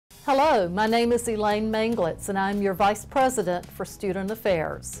Hello, my name is Elaine Manglitz and I'm your Vice President for Student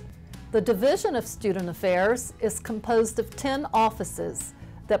Affairs. The Division of Student Affairs is composed of 10 offices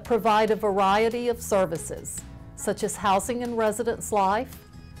that provide a variety of services, such as housing and residence life,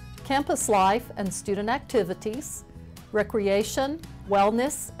 campus life and student activities, recreation,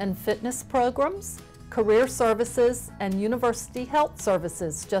 wellness and fitness programs, career services, and university health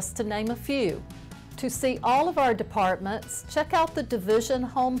services, just to name a few. To see all of our departments, check out the division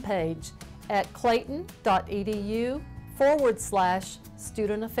homepage at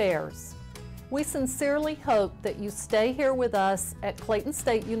clayton.edu/student affairs. We sincerely hope that you stay here with us at Clayton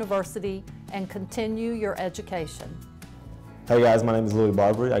State University and continue your education. Hey guys, my name is Louis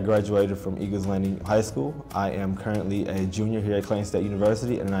Barbary. I graduated from Eagles Landing High School. I am currently a junior here at Clayton State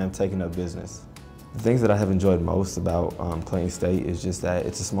University and I am taking up business. The things that I have enjoyed most about Clayton State is just that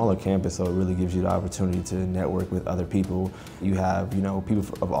it's a smaller campus, so it really gives you the opportunity to network with other people. You have, people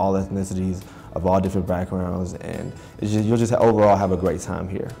of all ethnicities, of all different backgrounds, and you'll just overall have a great time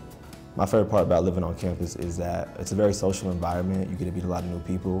here. My favorite part about living on campus is that it's a very social environment. You get to meet a lot of new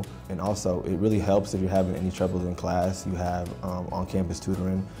people, and also it really helps if you're having any trouble in class. You have on-campus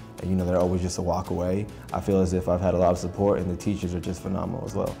tutoring, and they're always just a walk away. I feel as if I've had a lot of support, and the teachers are just phenomenal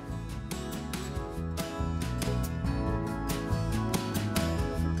as well.